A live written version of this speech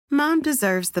Mom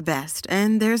deserves the best,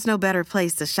 and there's no better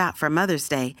place to shop for Mother's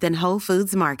Day than Whole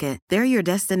Foods Market. They're your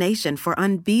destination for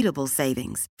unbeatable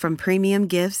savings, from premium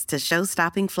gifts to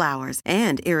show-stopping flowers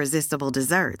and irresistible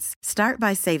desserts. Start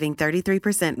by saving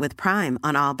 33% with Prime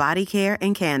on all body care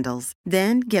and candles.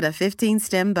 Then get a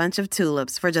 15-stem bunch of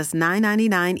tulips for just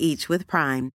 $9.99 each with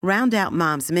Prime. Round out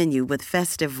Mom's menu with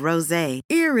festive rosé,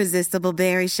 irresistible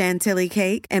berry chantilly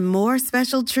cake, and more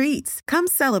special treats. Come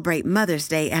celebrate Mother's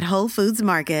Day at Whole Foods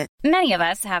Market. Many of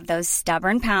us have those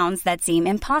stubborn pounds that seem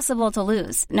impossible to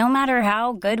lose, no matter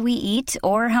how good we eat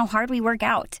or how hard we work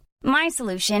out. My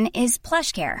solution is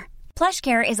PlushCare.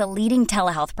 PlushCare is a leading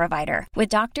telehealth provider with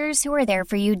doctors who are there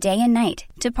for you day and night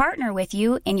to partner with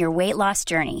you in your weight loss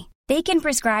journey. They can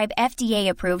prescribe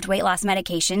FDA-approved weight loss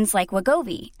medications like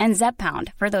Wegovy and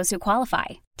Zepbound for those who qualify.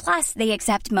 Plus, they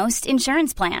accept most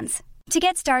insurance plans. To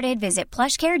get started, visit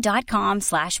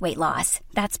plushcare.com/weightloss.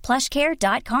 That's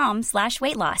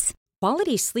plushcare.com/weightloss.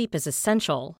 Quality sleep is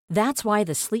essential. That's why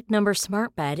the Sleep Number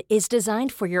Smart Bed is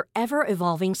designed for your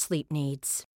ever-evolving sleep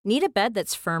needs. Need a bed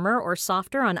that's firmer or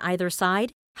softer on either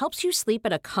side? Helps you sleep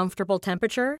at a comfortable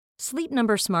temperature? Sleep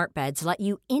Number Smart Beds let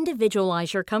you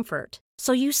individualize your comfort,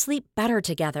 so you sleep better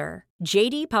together.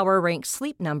 J.D. Power ranks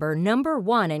Sleep Number number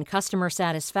 1 in customer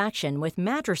satisfaction with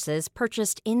mattresses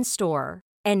purchased in-store.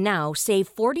 And now, save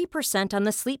 40% on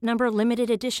the Sleep Number Limited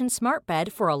Edition Smart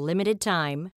Bed for a limited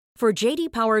time. For J.D.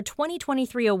 Power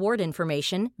 2023 award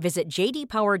information, visit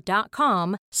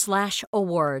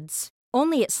jdpower.com/awards.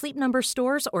 Only at Sleep Number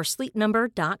stores or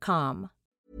sleepnumber.com.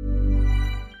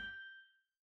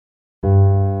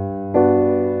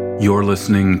 You're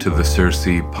listening to the Circe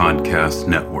Podcast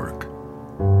Network.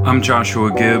 I'm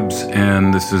Joshua Gibbs,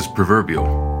 and this is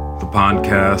Proverbial, the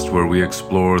podcast where we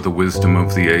explore the wisdom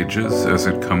of the ages as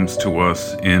it comes to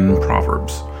us in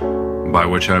Proverbs, by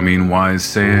which I mean wise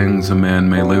sayings a man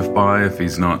may live by if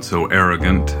he's not so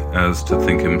arrogant as to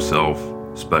think himself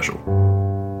special.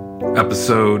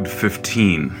 Episode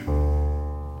 15,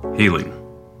 Healing.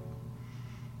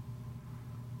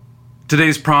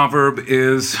 Today's proverb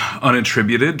is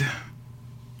unattributed.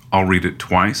 I'll read it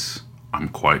twice. I'm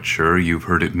quite sure you've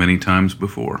heard it many times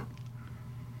before.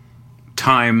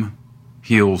 Time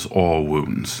heals all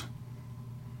wounds.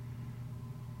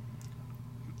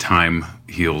 Time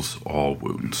heals all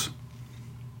wounds.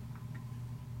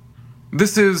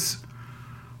 This is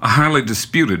a highly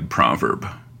disputed proverb.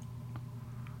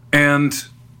 And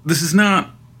this is not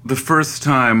the first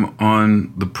time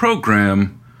on the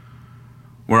program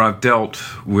where I've dealt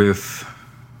with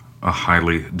a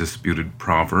highly disputed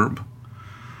proverb.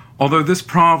 Although this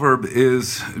proverb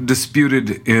is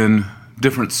disputed in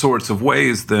different sorts of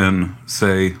ways than,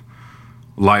 say,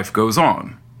 life goes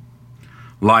on.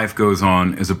 Life goes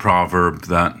on is a proverb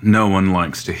that no one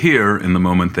likes to hear in the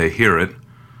moment they hear it,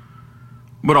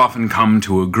 but often come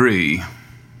to agree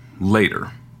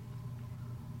later.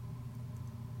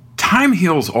 Time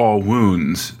heals all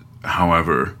wounds,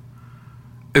 however,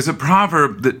 is a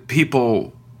proverb that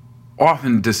people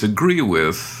often disagree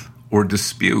with or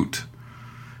dispute,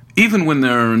 even when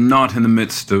they're not in the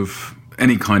midst of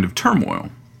any kind of turmoil.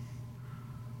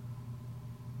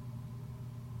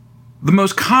 The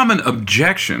most common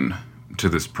objection to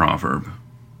this proverb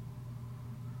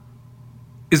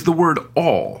is the word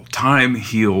all. Time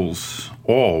heals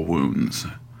all wounds.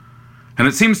 And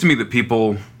it seems to me that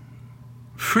people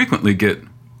frequently get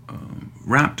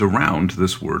wrapped around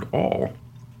this word all.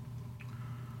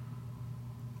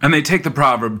 And they take the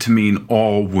proverb to mean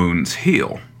all wounds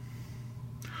heal.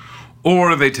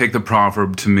 Or they take the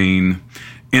proverb to mean,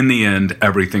 in the end,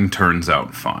 everything turns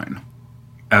out fine.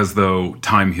 As though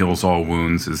time heals all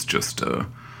wounds is just a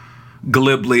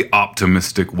glibly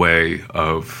optimistic way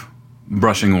of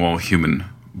brushing all human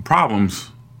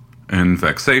problems and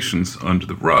vexations under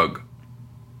the rug.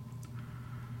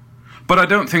 But I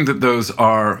don't think that those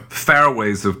are fair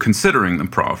ways of considering the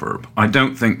proverb. I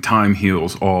don't think time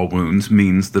heals all wounds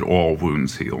means that all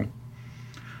wounds heal.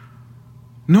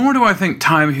 Nor do I think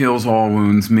time heals all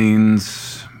wounds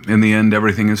means, in the end,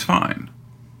 everything is fine.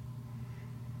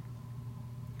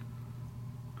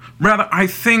 Rather, I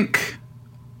think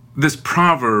this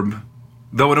proverb,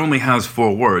 though it only has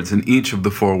 4 words, and each of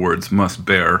the 4 words must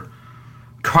bear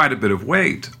quite a bit of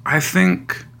weight, I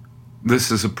think this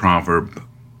is a proverb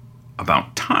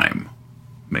about time,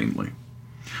 mainly.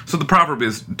 So the proverb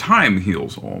is, time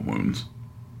heals all wounds.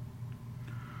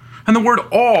 And the word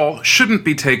all shouldn't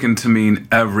be taken to mean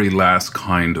every last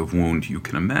kind of wound you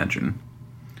can imagine.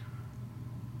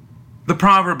 The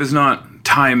proverb is not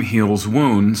time heals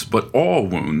wounds, but all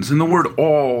wounds. And the word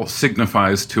all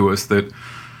signifies to us that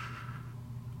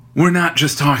we're not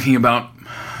just talking about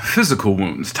physical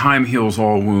wounds. Time heals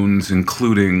all wounds,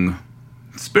 including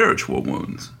spiritual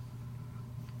wounds.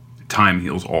 Time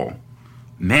heals all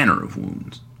manner of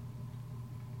wounds.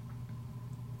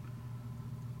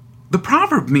 The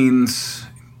proverb means,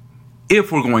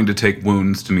 if we're going to take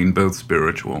wounds to mean both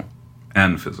spiritual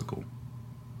and physical,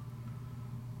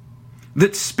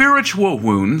 that spiritual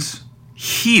wounds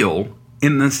heal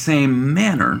in the same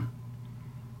manner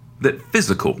that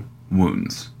physical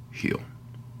wounds heal.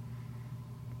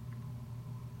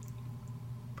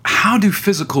 How do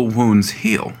physical wounds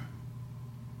heal?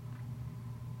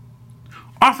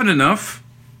 Often enough,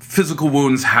 physical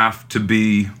wounds have to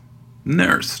be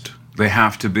nursed. They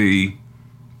have to be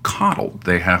coddled.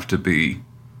 They have to be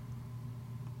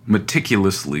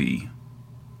meticulously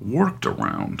worked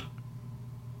around.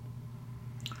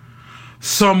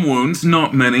 Some wounds,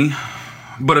 not many,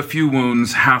 but a few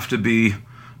wounds have to be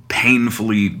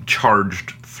painfully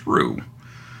charged through.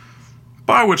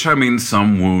 By which I mean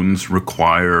some wounds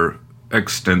require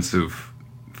extensive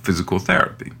physical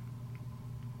therapy.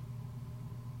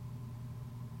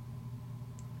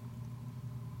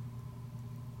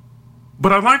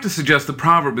 But I'd like to suggest the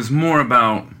proverb is more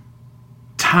about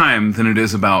time than it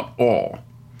is about all.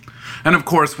 And of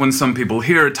course, when some people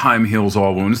hear time heals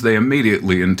all wounds, they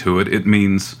immediately intuit it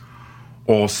means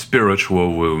all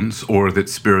spiritual wounds, or that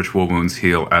spiritual wounds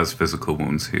heal as physical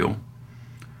wounds heal.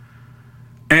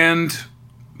 And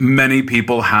many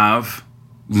people have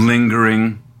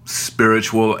lingering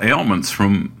spiritual ailments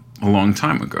from a long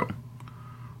time ago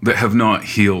that have not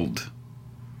healed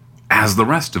as the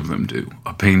rest of them do.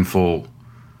 A painful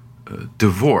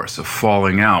divorce, a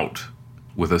falling out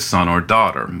with a son or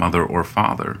daughter, mother or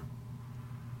father.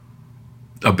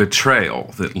 A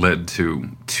betrayal that led to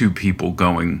two people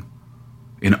going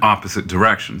in opposite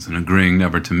directions and agreeing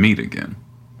never to meet again.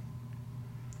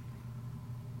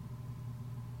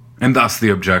 And thus the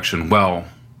objection, well,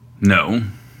 no,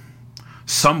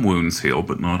 some wounds heal,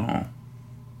 but not all.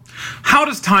 How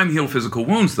does time heal physical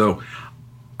wounds, though?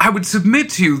 I would submit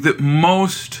to you that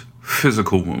most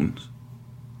physical wounds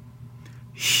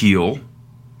heal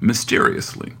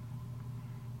mysteriously.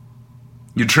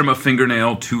 You trim a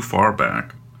fingernail too far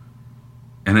back,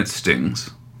 and it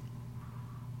stings.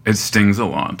 It stings a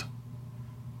lot.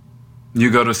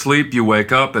 You go to sleep, you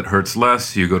wake up, it hurts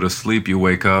less. You go to sleep, you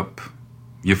wake up,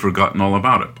 you've forgotten all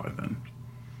about it by then.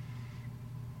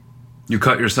 You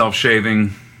cut yourself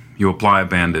shaving, you apply a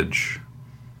bandage,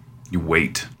 you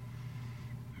wait.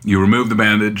 You remove the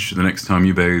bandage the next time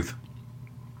you bathe,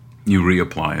 you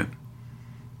reapply it.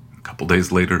 A couple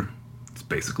days later, it's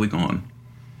basically gone.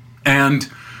 And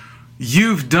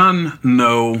you've done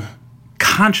no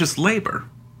conscious labor.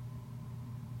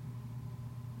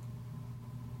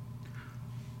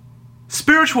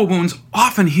 Spiritual wounds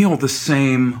often heal the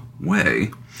same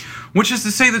way, which is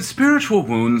to say that spiritual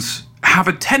wounds have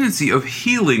a tendency of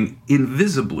healing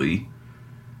invisibly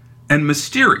and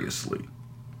mysteriously.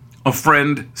 A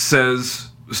friend says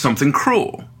something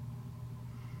cruel.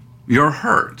 You're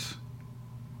hurt.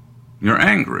 You're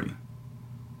angry.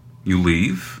 You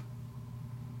leave.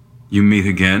 You meet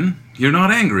again. You're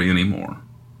not angry anymore.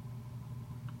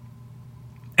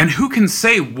 And who can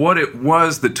say what it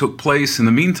was that took place in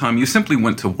the meantime? You simply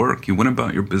went to work. You went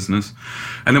about your business.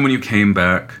 And then when you came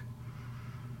back,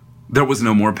 there was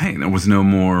no more pain. There was no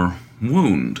more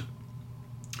wound.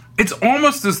 It's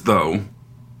almost as though,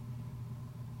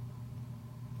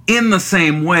 in the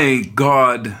same way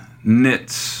God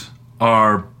knits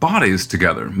our bodies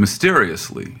together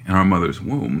mysteriously in our mother's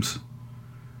wombs,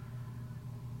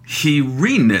 He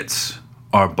reknits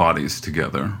our bodies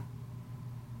together,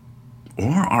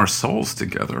 or our souls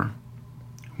together,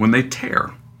 when they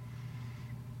tear.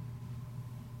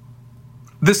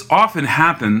 This often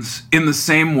happens in the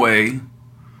same way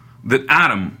that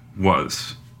Adam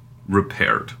was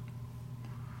repaired.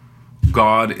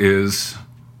 God is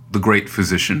the great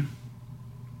physician,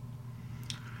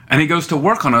 and He goes to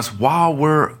work on us while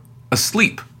we're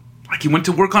asleep, like He went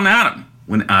to work on Adam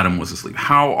when Adam was asleep.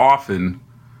 How often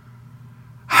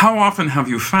have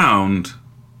you found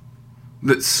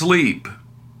that sleep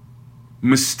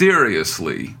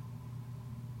mysteriously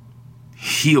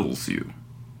heals you?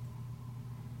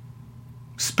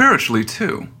 Spiritually,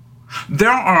 too. There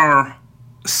are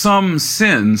some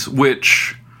sins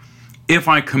which, if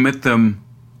I commit them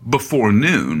before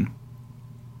noon,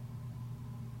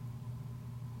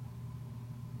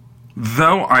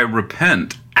 though I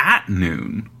repent at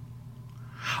noon,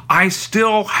 I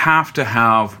still have to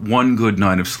have one good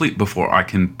night of sleep before I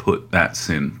can put that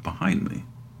sin behind me.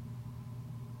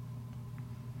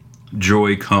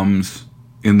 Joy comes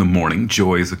in the morning.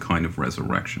 Joy is a kind of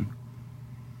resurrection.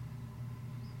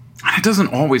 It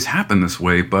doesn't always happen this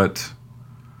way, but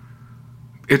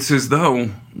it's as though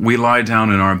we lie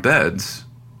down in our beds,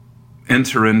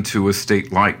 enter into a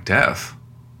state like death,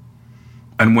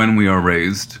 and when we are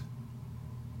raised,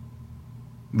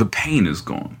 the pain is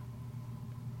gone.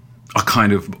 A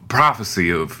kind of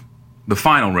prophecy of the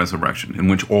final resurrection in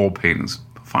which all pain is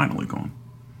finally gone.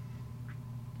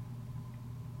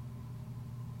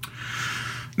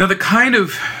 Now, the kind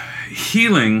of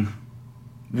healing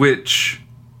which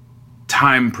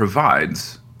time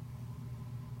provides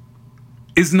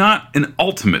is not an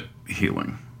ultimate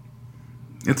healing.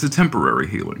 It's a temporary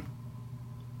healing.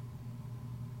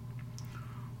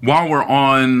 While we're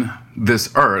on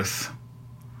this earth,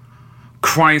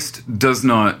 Christ does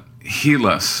not heal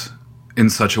us in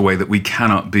such a way that we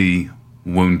cannot be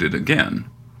wounded again.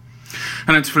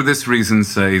 And it's for this reason,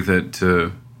 say,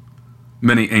 that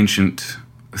many ancient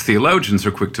theologians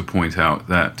are quick to point out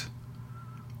that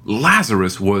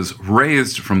Lazarus was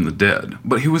raised from the dead,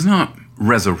 but he was not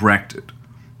resurrected.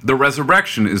 The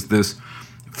resurrection is this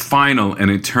final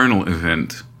and eternal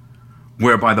event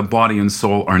whereby the body and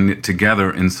soul are knit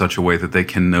together in such a way that they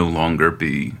can no longer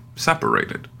be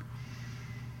separated.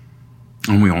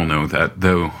 And we all know that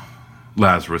though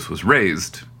Lazarus was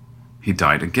raised, he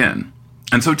died again.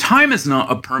 And so time is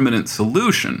not a permanent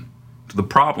solution to the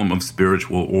problem of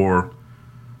spiritual or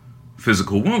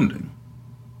physical wounding.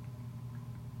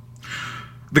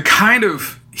 The kind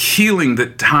of healing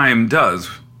that time does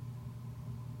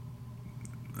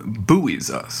buoys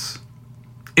us.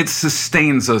 It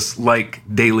sustains us like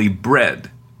daily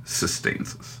bread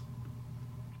sustains us.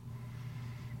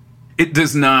 It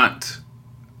does not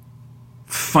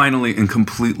finally and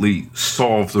completely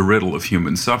solve the riddle of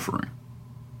human suffering.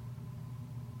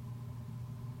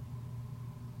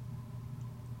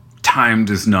 Time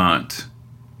does not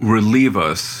relieve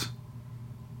us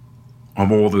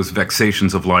of all those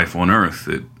vexations of life on earth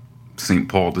that St.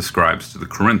 Paul describes to the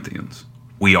Corinthians.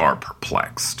 We are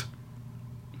perplexed,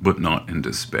 but not in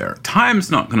despair.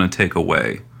 Time's not going to take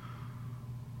away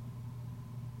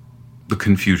the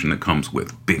confusion that comes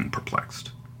with being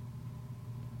perplexed.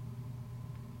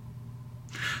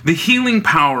 The healing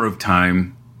power of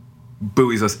time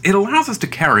buoys us. It allows us to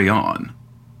carry on.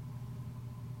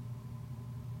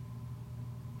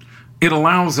 It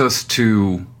allows us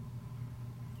to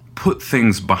put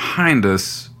things behind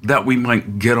us that we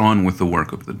might get on with the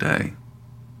work of the day.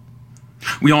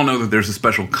 We all know that there's a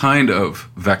special kind of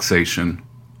vexation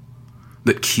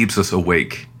that keeps us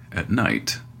awake at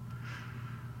night.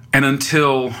 And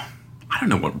until, I don't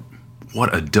know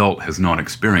what adult has not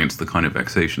experienced the kind of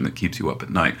vexation that keeps you up at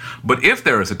night. But if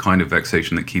there is a kind of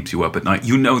vexation that keeps you up at night,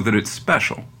 you know that it's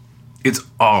special. It's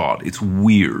odd. It's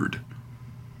weird.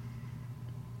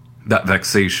 That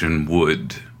vexation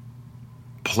would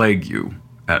plague you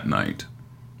at night.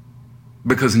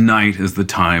 Because night is the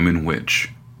time in which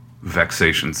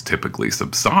vexations typically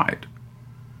subside.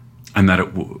 And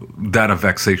that a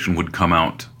vexation would come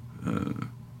out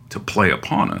to play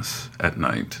upon us at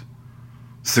night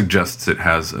suggests it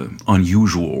has an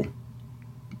unusual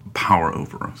power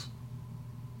over us.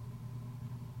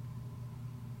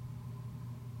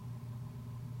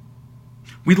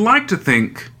 We'd like to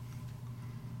think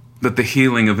that the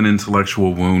healing of an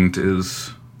intellectual wound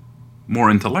is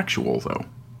more intellectual, though.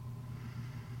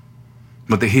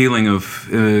 But the healing of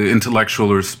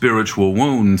intellectual or spiritual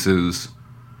wounds is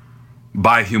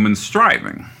by human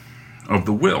striving of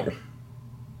the will.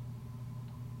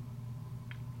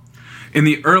 In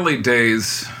the early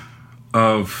days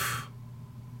of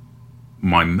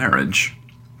my marriage,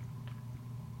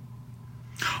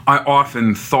 I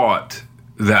often thought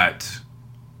that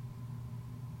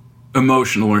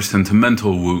emotional or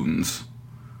sentimental wounds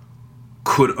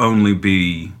could only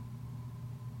be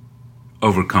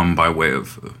overcome by way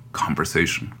of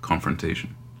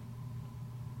confrontation.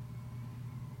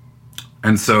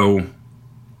 And so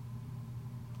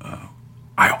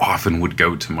I often would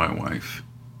go to my wife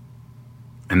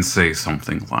and say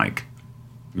something like,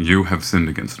 "You have sinned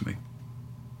against me."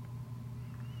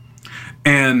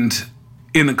 And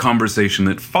in the conversation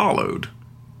that followed,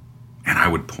 and I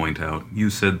would point out, "You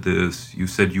said this, you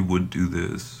said you would do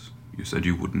this, you said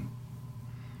you wouldn't."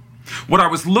 What I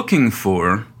was looking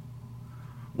for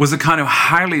was a kind of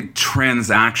highly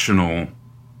transactional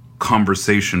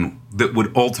conversation that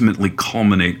would ultimately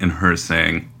culminate in her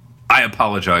saying, "I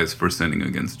apologize for sinning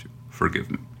against you. Forgive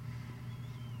me."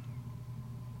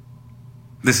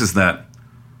 This is that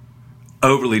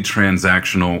overly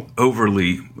transactional,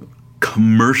 overly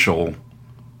commercial,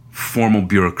 formal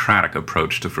bureaucratic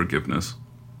approach to forgiveness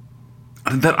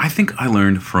that I think I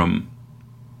learned from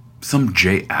some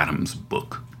Jay Adams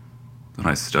book that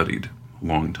I studied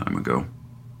long time ago.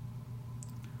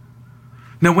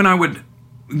 Now, when I would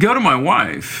go to my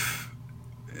wife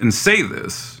and say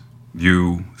this,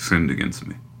 "You sinned against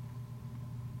me,"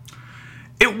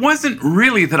 it wasn't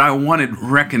really that I wanted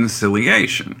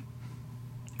reconciliation.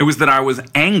 It was that I was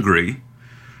angry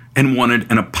and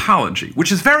wanted an apology,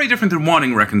 which is very different than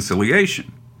wanting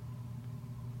reconciliation.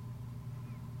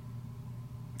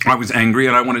 I was angry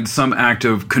and I wanted some act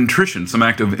of contrition, some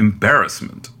act of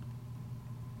embarrassment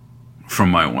from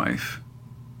my wife.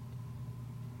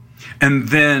 And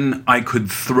then I could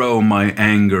throw my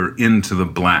anger into the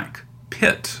black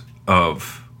pit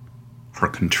of her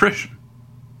contrition.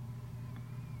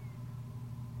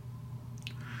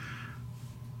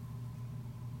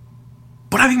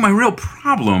 But I think my real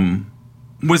problem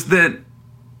was that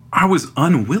I was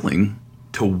unwilling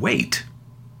to wait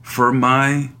for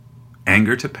my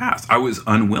anger to pass. I was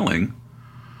unwilling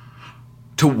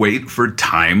to wait for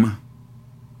time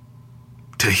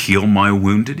to heal my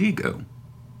wounded ego.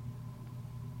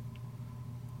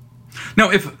 Now,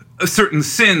 if a certain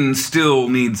sin still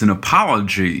needs an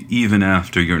apology even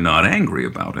after you're not angry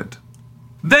about it,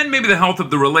 then maybe the health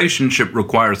of the relationship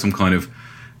requires some kind of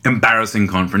embarrassing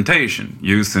confrontation.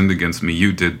 You sinned against me,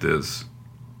 you did this.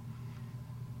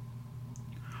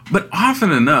 But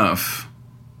often enough,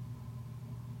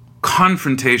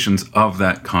 confrontations of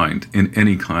that kind in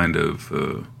any kind of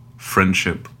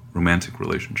friendship, romantic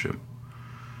relationship,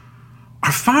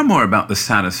 are far more about the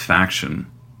satisfaction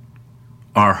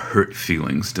our hurt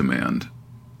feelings demand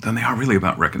than they are really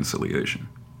about reconciliation.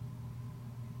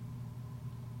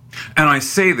 And I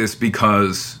say this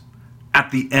because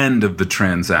at the end of the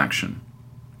transaction,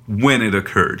 when it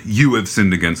occurred, "You have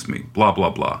sinned against me, blah, blah,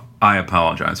 blah. I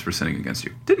apologize for sinning against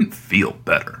you," didn't feel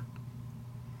better.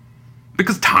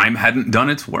 Because time hadn't done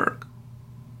its work.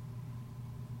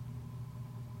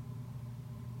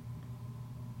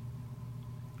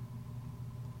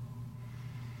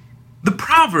 The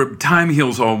proverb, "Time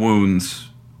heals all wounds,"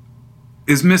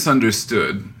 is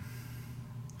misunderstood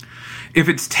if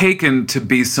it's taken to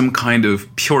be some kind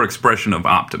of pure expression of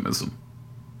optimism.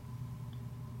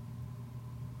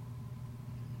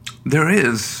 There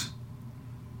is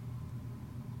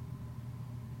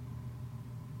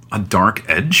a dark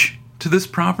edge to this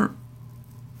proverb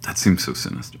that seems so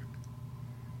sinister.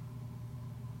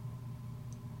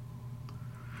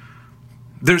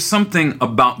 There's something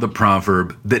about the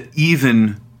proverb that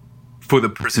even for the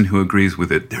person who agrees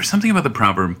with it, there's something about the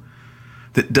proverb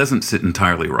that doesn't sit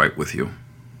entirely right with you.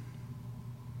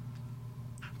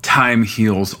 Time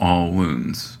heals all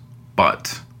wounds,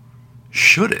 but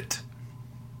should it?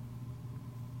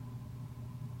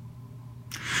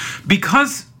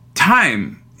 Because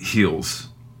time heals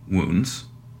wounds,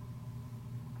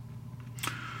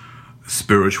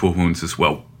 spiritual wounds as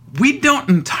well, we don't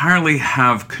entirely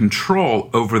have control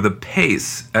over the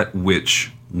pace at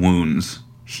which wounds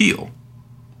heal.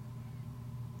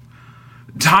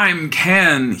 Time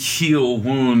can heal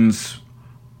wounds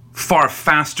far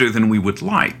faster than we would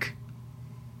like.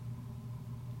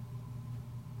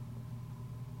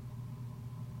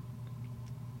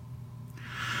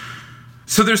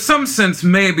 So there's some sense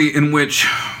maybe in which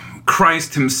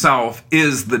Christ himself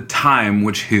is the time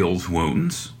which heals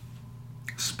wounds,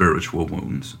 spiritual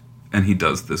wounds, and he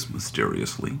does this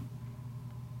mysteriously.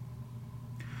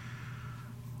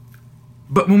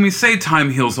 But when we say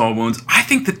time heals all wounds, I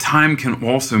think that time can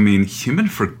also mean human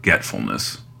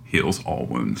forgetfulness heals all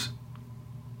wounds.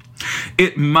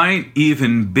 It might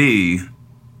even be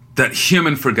that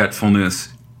human forgetfulness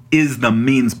is the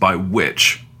means by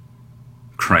which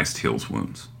Christ heals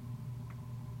wounds.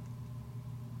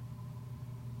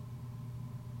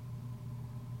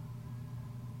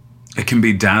 It can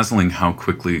be dazzling how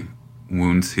quickly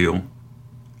wounds heal,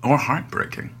 or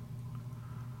heartbreaking.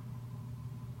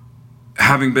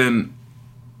 Having been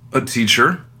a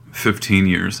teacher 15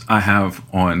 years, I have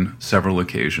on several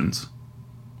occasions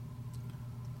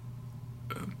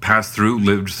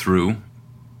lived through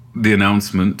the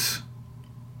announcement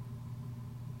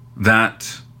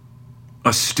that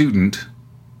a student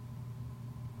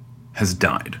has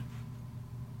died.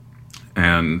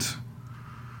 And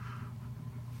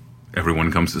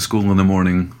everyone comes to school in the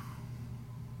morning.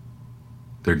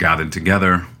 They're gathered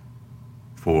together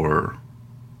for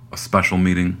a special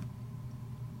meeting.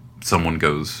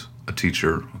 A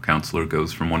teacher, a counselor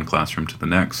goes from one classroom to the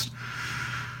next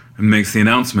and makes the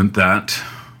announcement that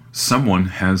someone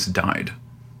has died.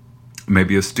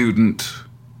 Maybe a student,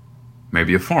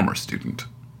 maybe a former student.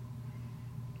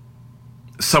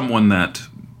 Someone that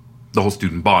the whole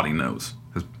student body knows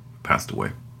has passed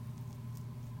away.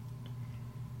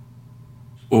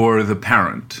 Or the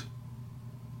parent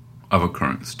of a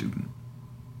current student.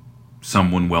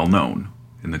 someone well known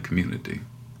in the community.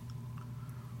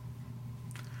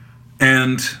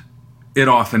 And it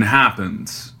often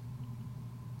happens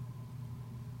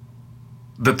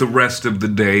that the rest of the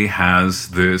day has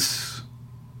this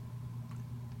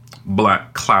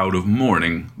black cloud of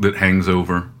mourning that hangs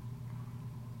over.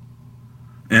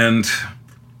 And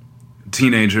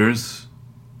teenagers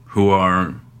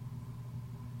who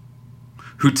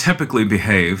typically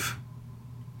behave,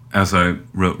 as I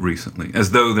wrote recently,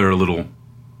 as though they're a little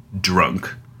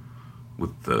drunk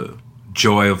with the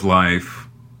joy of life.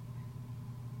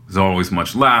 There's always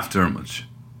much laughter, much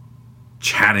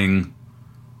chatting,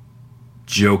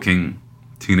 joking.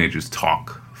 Teenagers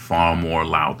talk far more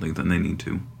loudly than they need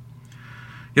to.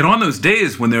 Yet on those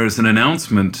days when there is an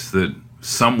announcement that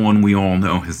someone we all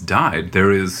know has died,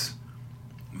 there is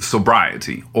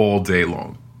sobriety all day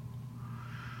long.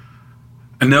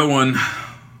 And no one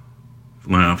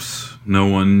laughs, no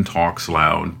one talks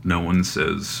loud, no one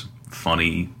says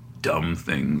funny, dumb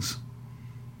things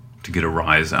to get a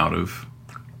rise out of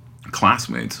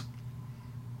classmates.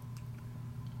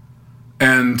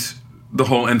 And the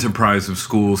whole enterprise of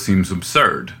school seems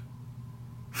absurd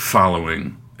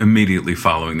immediately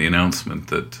following the announcement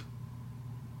that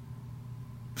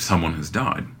someone has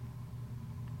died.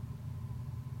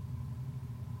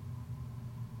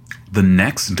 The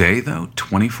next day, though,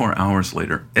 24 hours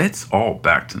later, it's all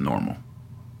back to normal.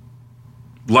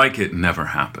 Like it never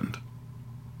happened.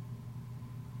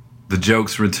 The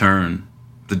jokes return.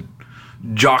 The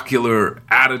jocular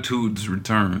attitudes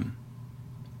return.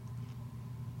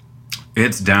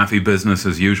 It's daffy business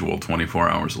as usual 24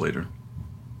 hours later.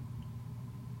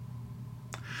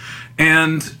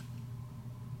 And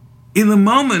in the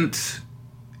moment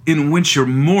in which you're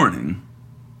mourning,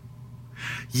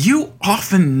 you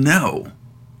often know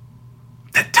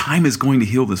that time is going to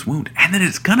heal this wound and that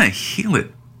it's going to heal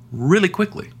it really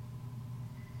quickly.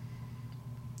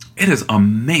 It is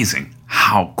amazing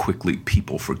how quickly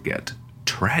people forget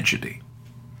tragedy.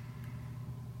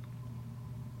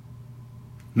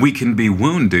 We can be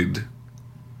wounded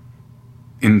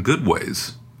in good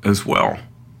ways as well.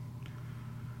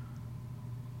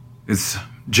 It's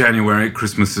January,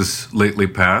 Christmas is lately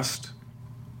past.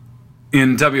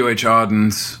 In W.H.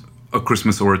 Auden's A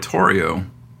Christmas Oratorio,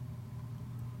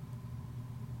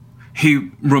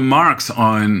 he remarks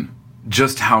on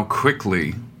just how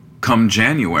quickly, come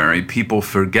January, people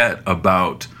forget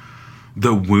about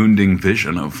the wounding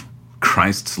vision of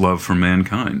Christ's love for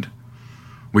mankind.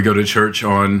 We go to church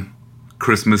on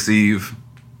Christmas Eve,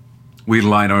 we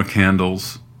light our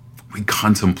candles, we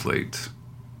contemplate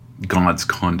God's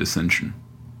condescension,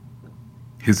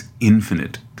 his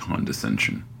infinite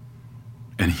condescension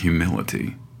and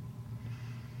humility.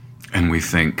 And we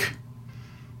think,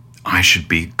 I should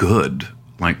be good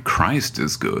like Christ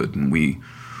is good. And we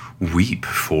weep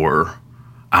for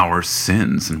our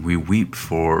sins, and we weep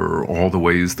for all the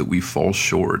ways that we fall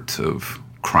short of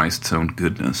Christ's own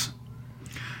goodness.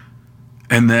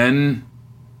 And then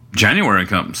January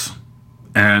comes,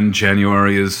 and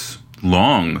January is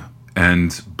long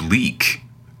and bleak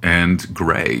and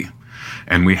gray,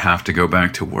 and we have to go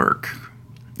back to work,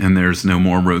 and there's no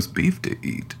more roast beef to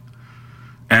eat.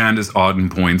 And as Auden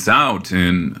points out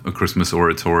in A Christmas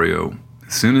Oratorio,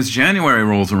 as soon as January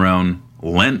rolls around,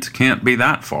 Lent can't be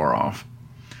that far off.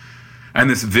 And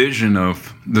this vision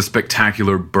of the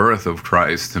spectacular birth of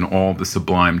Christ and all the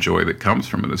sublime joy that comes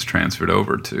from it is transferred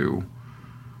over to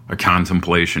a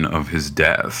contemplation of his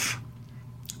death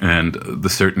and the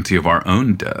certainty of our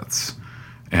own deaths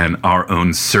and our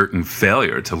own certain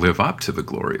failure to live up to the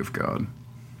glory of God.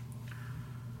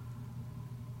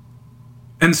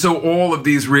 And so all of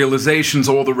these realizations,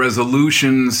 all the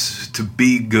resolutions to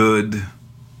be good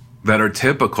that are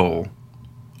typical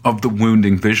of the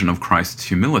wounding vision of Christ's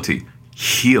humility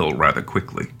heal rather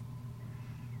quickly.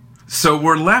 So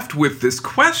we're left with this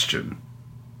question.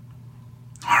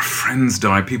 Our friends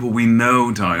die, people we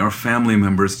know die, our family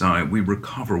members die. We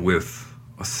recover with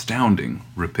astounding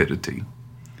rapidity.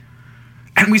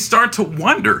 And we start to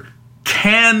wonder,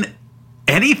 can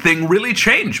anything really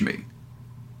change me?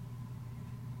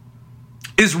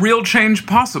 Is real change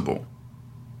possible?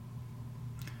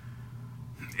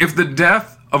 If the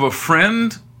death of a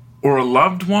friend or a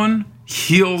loved one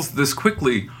heals this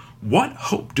quickly, what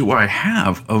hope do I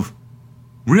have of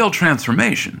real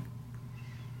transformation?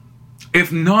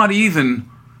 If not even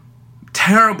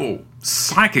terrible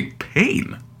psychic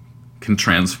pain can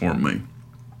transform me,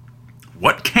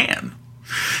 what can?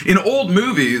 In old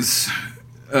movies,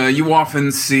 you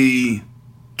often see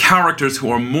characters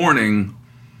who are mourning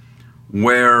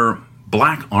wear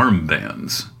black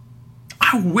armbands.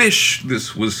 I wish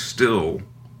this was still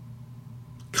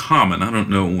common. I don't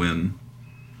know when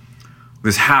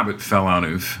this habit fell out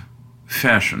of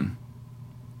fashion.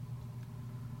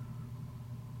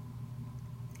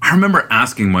 I remember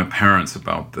asking my parents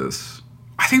about this.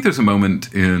 I think there's a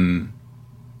moment in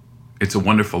It's a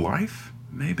Wonderful Life,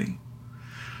 maybe,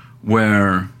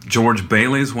 where George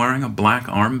Bailey's wearing a black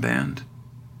armband.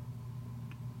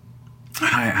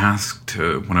 I asked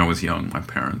when I was young, my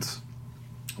parents,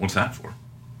 what's that for?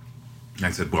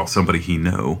 I said, well, somebody he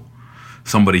knew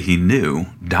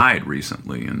died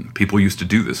recently, and people used to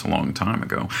do this a long time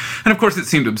ago. And of course it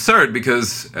seemed absurd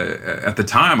because at the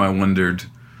time I wondered,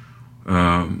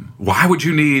 why would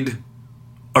you need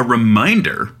a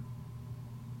reminder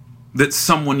that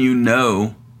someone you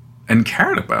know and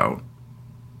cared about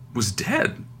was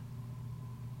dead?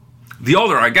 The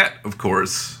older I get, of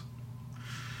course,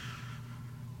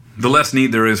 the less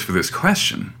need there is for this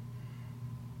question.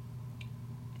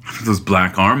 Those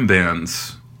black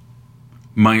armbands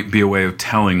might be a way of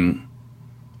telling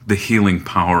the healing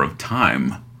power of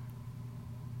time.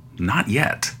 Not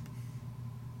yet.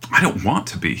 I don't want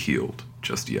to be healed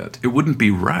just yet. It wouldn't be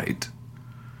right.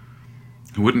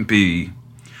 It wouldn't be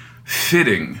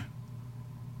fitting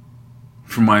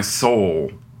for my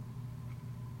soul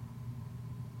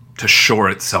to shore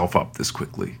itself up this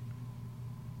quickly.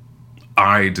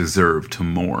 I deserve to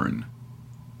mourn.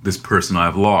 This person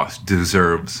I've lost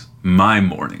deserves my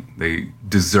mourning. They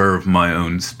deserve my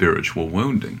own spiritual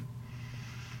wounding.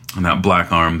 And that black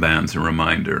armband's a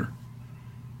reminder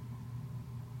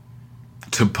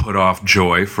to put off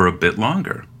joy for a bit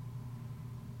longer.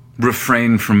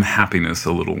 Refrain from happiness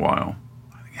a little while.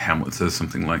 I think Hamlet says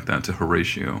something like that to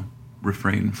Horatio.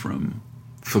 Refrain from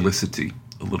felicity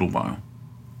a little while.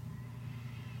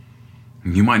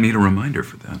 And you might need a reminder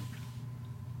for that.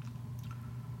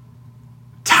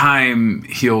 Time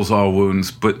heals all wounds,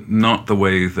 but not the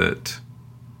way that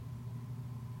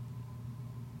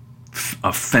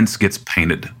a fence gets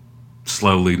painted.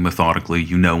 Slowly, methodically,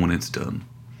 you know when it's done.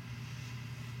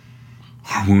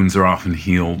 Our wounds are often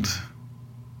healed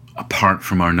apart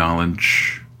from our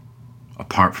knowledge,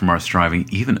 apart from our striving,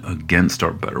 even against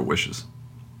our better wishes.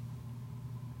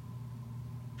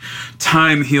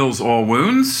 Time heals all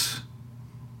wounds,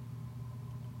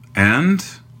 and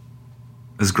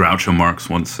as Groucho Marx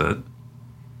once said,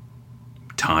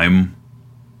 time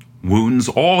wounds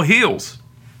all heals.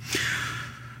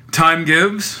 Time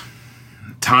gives,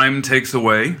 time takes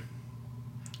away.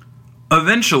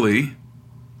 Eventually,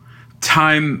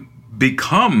 time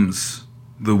becomes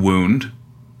the wound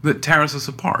that tears us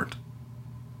apart.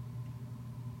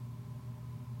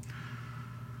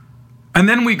 And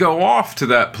then we go off to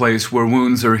that place where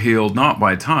wounds are healed not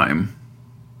by time,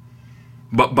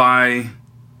 but by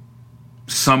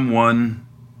someone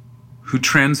who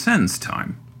transcends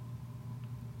time.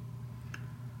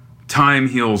 Time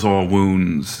heals all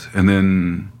wounds, and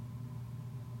then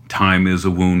time is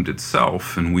a wound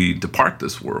itself, and we depart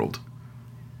this world.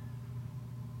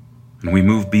 And we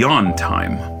move beyond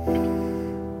time.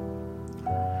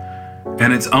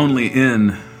 And it's only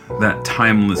in that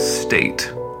timeless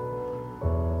state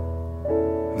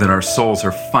that our souls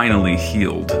are finally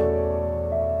healed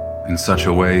in such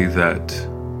a way that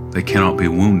they cannot be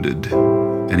wounded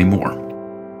anymore.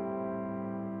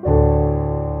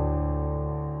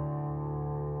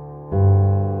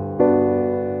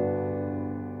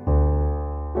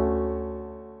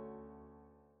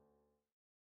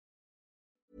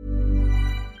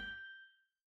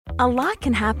 A lot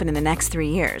can happen in the next 3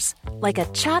 years. Like a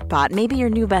chatbot may be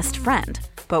your new best friend.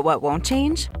 But what won't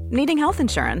change? Needing health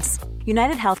insurance.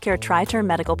 United Healthcare Tri-Term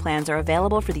Medical Plans are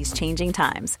available for these changing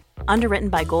times. Underwritten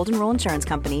by Golden Rule Insurance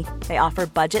Company, they offer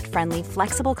budget-friendly,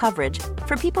 flexible coverage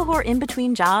for people who are in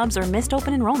between jobs or missed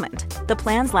open enrollment. The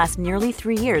plans last nearly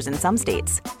 3 years in some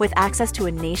states, with access to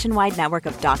a nationwide network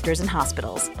of doctors and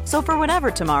hospitals. So for whatever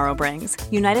tomorrow brings,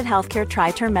 United Healthcare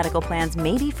Tri-Term Medical Plans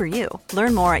may be for you.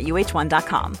 Learn more at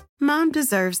uh1.com. Mom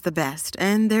deserves the best,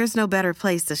 and there's no better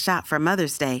place to shop for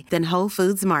Mother's Day than Whole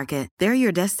Foods Market. They're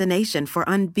your destination for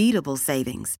unbeatable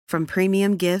savings, from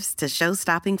premium gifts to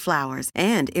show-stopping flowers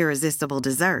and irresistible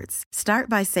desserts. Start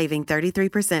by saving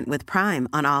 33% with Prime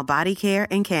on all body care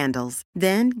and candles.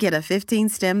 Then get a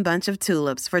 15-stem bunch of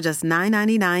tulips for just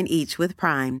 $9.99 each with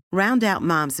Prime. Round out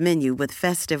Mom's menu with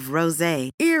festive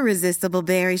rosé, irresistible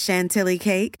berry chantilly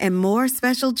cake, and more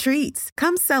special treats.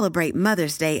 Come celebrate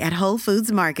Mother's Day at Whole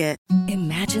Foods Market.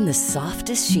 Imagine the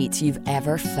softest sheets you've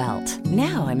ever felt.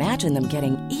 Now imagine them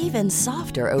getting even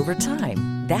softer over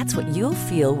time. That's what you'll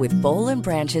feel with Boll &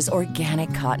 Branch's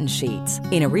organic cotton sheets.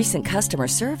 In a recent customer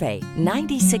survey,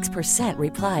 96%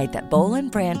 replied that Boll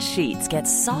 & Branch sheets get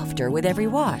softer with every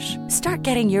wash. Start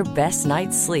getting your best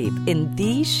night's sleep in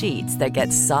these sheets that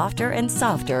get softer and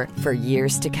softer for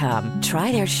years to come.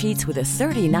 Try their sheets with a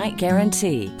 30-night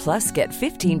guarantee. Plus, get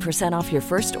 15% off your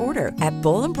first order at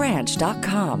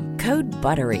bollandbranch.com. Code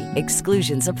BUTTERY.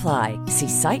 Exclusions apply. See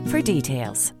site for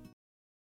details.